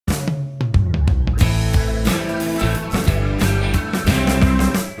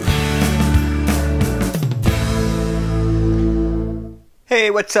Hey,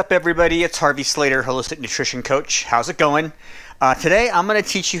 what's up everybody? It's Harvey Slater, Holistic Nutrition Coach. How's it going? Today I'm going to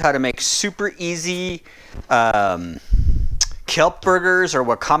teach you how to make super easy kelp burgers or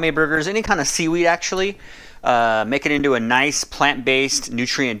wakame burgers, any kind of seaweed actually. Make it into a nice plant-based,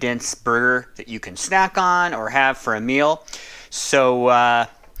 nutrient-dense burger that you can snack on or have for a meal. So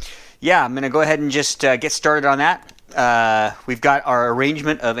yeah, I'm going to go ahead and just get started on that. We've got our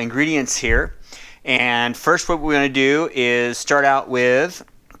arrangement of ingredients here. And first what we're going to do is start out with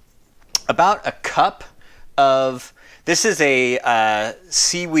about a cup of, this is a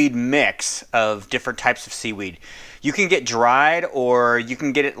seaweed mix of different types of seaweed. You can get dried or you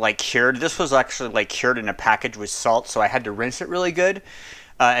can get it like cured. This was actually like cured in a package with salt, so I had to rinse it really good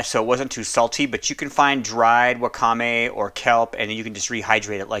so it wasn't too salty. But you can find dried wakame or kelp and you can just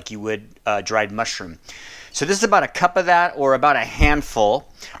rehydrate it like you would dried mushroom. So this is about a cup of that, or about a handful.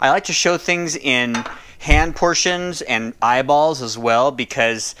 I like to show things in hand portions and eyeballs as well,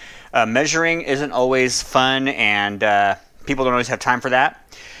 because measuring isn't always fun and people don't always have time for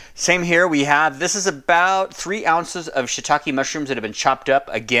that. Same here, we have, this is about 3 ounces of shiitake mushrooms that have been chopped up.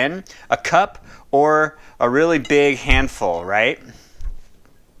 Again, a cup or a really big handful, right?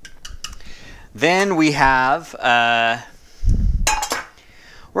 Then we have,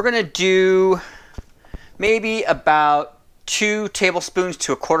 we're gonna do maybe about 2 tablespoons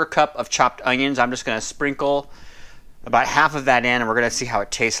to a 1/4 cup of chopped onions. I'm just going to sprinkle about half of that in, and we're going to see how it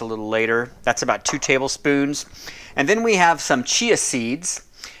tastes a little later. That's about 2 tablespoons. And then we have some chia seeds.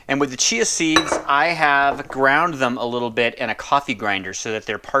 And with the chia seeds, I have ground them a little bit in a coffee grinder so that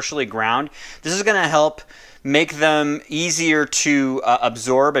they're partially ground. This is going to help make them easier to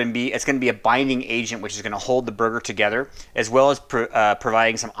absorb, and it's going to be a binding agent which is going to hold the burger together, as well as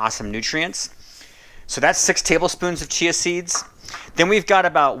providing some awesome nutrients. So that's 6 tablespoons of chia seeds. Then we've got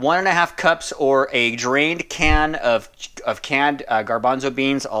about 1.5 cups or a drained can of canned garbanzo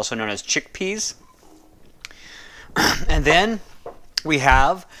beans, also known as chickpeas. And then we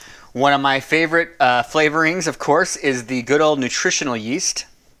have one of my favorite flavorings, of course, is the good old nutritional yeast.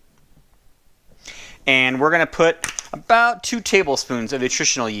 And we're going to put about 2 tablespoons of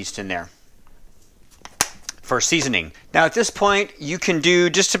nutritional yeast in there for seasoning. Now at this point, you can do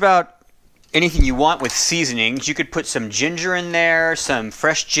just about anything you want with seasonings. You could put some ginger in there, some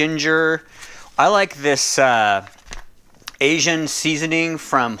fresh ginger. I like this Asian seasoning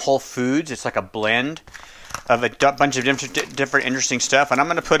from Whole Foods. It's like a blend of a bunch of different interesting stuff. And I'm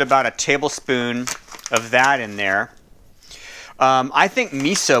going to put about a tablespoon of that in there. I think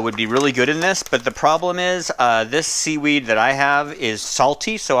miso would be really good in this, but the problem is this seaweed that I have is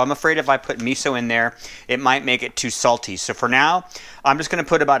salty, so I'm afraid if I put miso in there, it might make it too salty. So for now, I'm just going to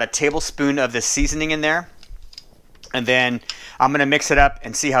put about a tablespoon of the seasoning in there, and then I'm going to mix it up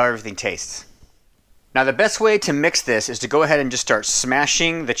and see how everything tastes. Now the best way to mix this is to go ahead and just start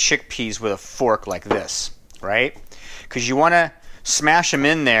smashing the chickpeas with a fork like this, right? Because you want to smash them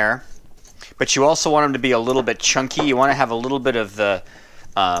in there, but you also want them to be a little bit chunky. You want to have a little bit of the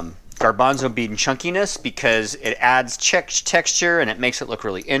garbanzo bean chunkiness, because it adds texture and it makes it look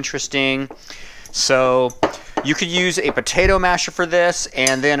really interesting. So you could use a potato masher for this,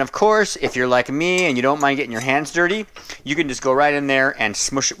 and then of course, if you're like me and you don't mind getting your hands dirty, you can just go right in there and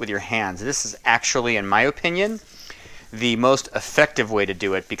smush it with your hands. This is actually, in my opinion, the most effective way to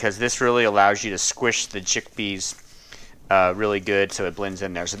do it, because this really allows you to squish the chickpeas really good so it blends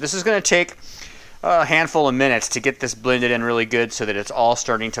in there. So this is going to take a handful of minutes to get this blended in really good so that it's all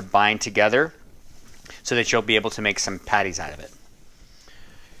starting to bind together, so that you'll be able to make some patties out of it.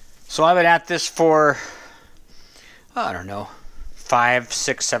 So I've been at this for, I don't know, 5,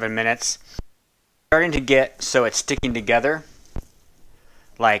 6, 7 minutes. Starting to get so it's sticking together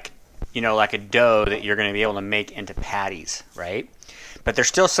like, you know, like a dough that you're going to be able to make into patties, right? But there's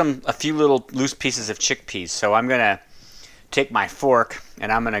still a few little loose pieces of chickpeas, so I'm going to take my fork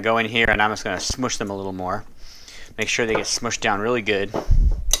and I'm going to go in here and I'm just going to smush them a little more. Make sure they get smushed down really good.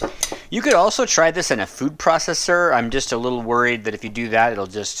 You could also try this in a food processor. I'm just a little worried that if you do that,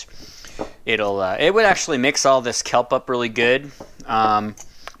 it would actually mix all this kelp up really good. I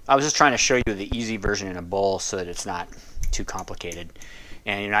was just trying to show you the easy version in a bowl so that it's not too complicated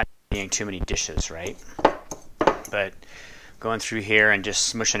and you're not eating too many dishes, right? But going through here and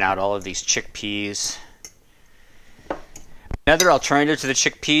just smushing out all of these chickpeas. Another alternative to the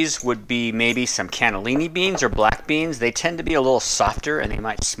chickpeas would be maybe some cannellini beans or black beans. They tend to be a little softer and they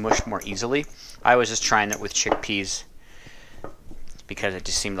might smush more easily. I was just trying that with chickpeas because it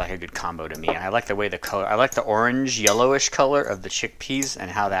just seemed like a good combo to me. And I like the way the color, I like the orange yellowish color of the chickpeas and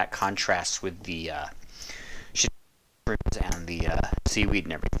how that contrasts with the and the seaweed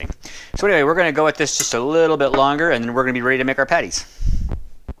and everything. So anyway, we're going to go at this just a little bit longer and then we're going to be ready to make our patties.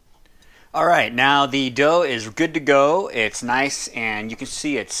 All right, now the dough is good to go. It's nice, and you can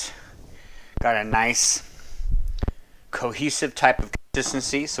see it's got a nice cohesive type of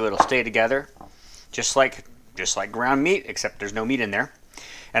consistency, so it'll stay together, just like ground meat, except there's no meat in there.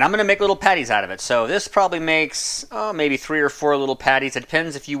 And I'm going to make little patties out of it. So this probably makes maybe 3 or 4 little patties. It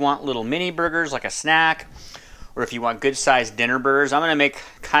depends if you want little mini burgers like a snack, or if you want good-sized dinner burgers. I'm going to make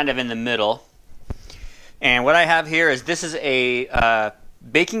kind of in the middle. And what I have here is this is a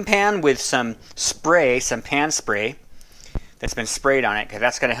baking pan with some spray, some pan spray that's been sprayed on it, because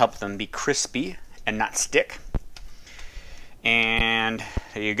that's going to help them be crispy and not stick. And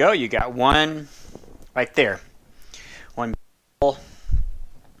there you go. You got one right there. One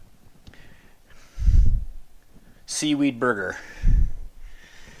seaweed burger.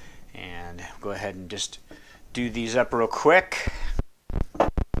 And go ahead and just do these up real quick.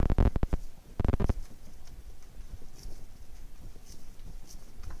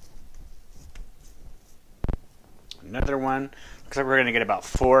 Another one. Looks like we're going to get about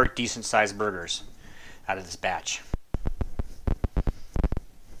 4 decent sized burgers out of this batch.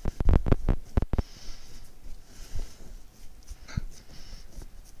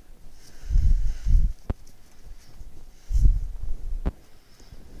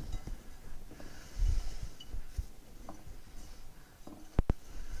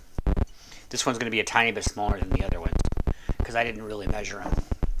 This one's going to be a tiny bit smaller than the other ones because I didn't really measure them.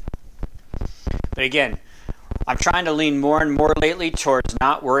 But again, I'm trying to lean more and more lately towards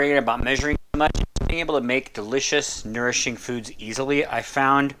not worrying about measuring so much, being able to make delicious, nourishing foods easily. I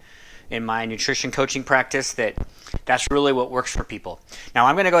found in my nutrition coaching practice that that's really what works for people. Now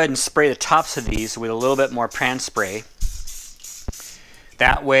I'm going to go ahead and spray the tops of these with a little bit more pan spray.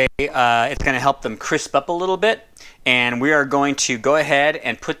 That way it's going to help them crisp up a little bit. And we are going to go ahead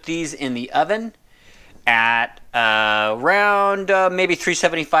and put these in the oven at around maybe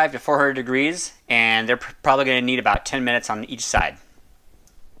 375 to 400 degrees. And they're probably going to need about 10 minutes on each side.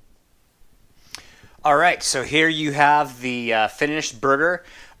 All right, so here you have the finished burger.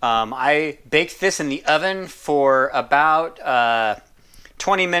 I baked this in the oven for about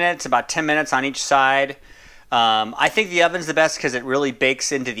 20 minutes, about 10 minutes on each side. I think the oven's the best because it really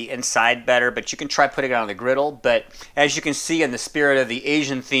bakes into the inside better, but you can try putting it on the griddle. But as you can see, in the spirit of the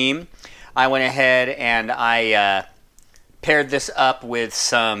Asian theme, I went ahead and I paired this up with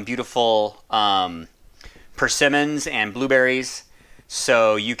some beautiful persimmons and blueberries.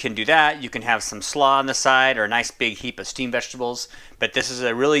 So you can do that. You can have some slaw on the side or a nice big heap of steamed vegetables. But this is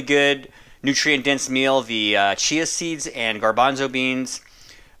a really good nutrient-dense meal. The chia seeds and garbanzo beans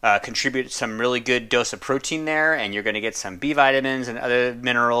contribute some really good dose of protein there, and you're going to get some B vitamins and other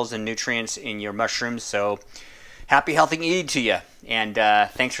minerals and nutrients in your mushrooms. So happy, healthy eating to you, and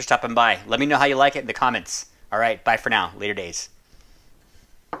thanks for stopping by. Let me know how you like it in the comments. All right, bye for now. Later days.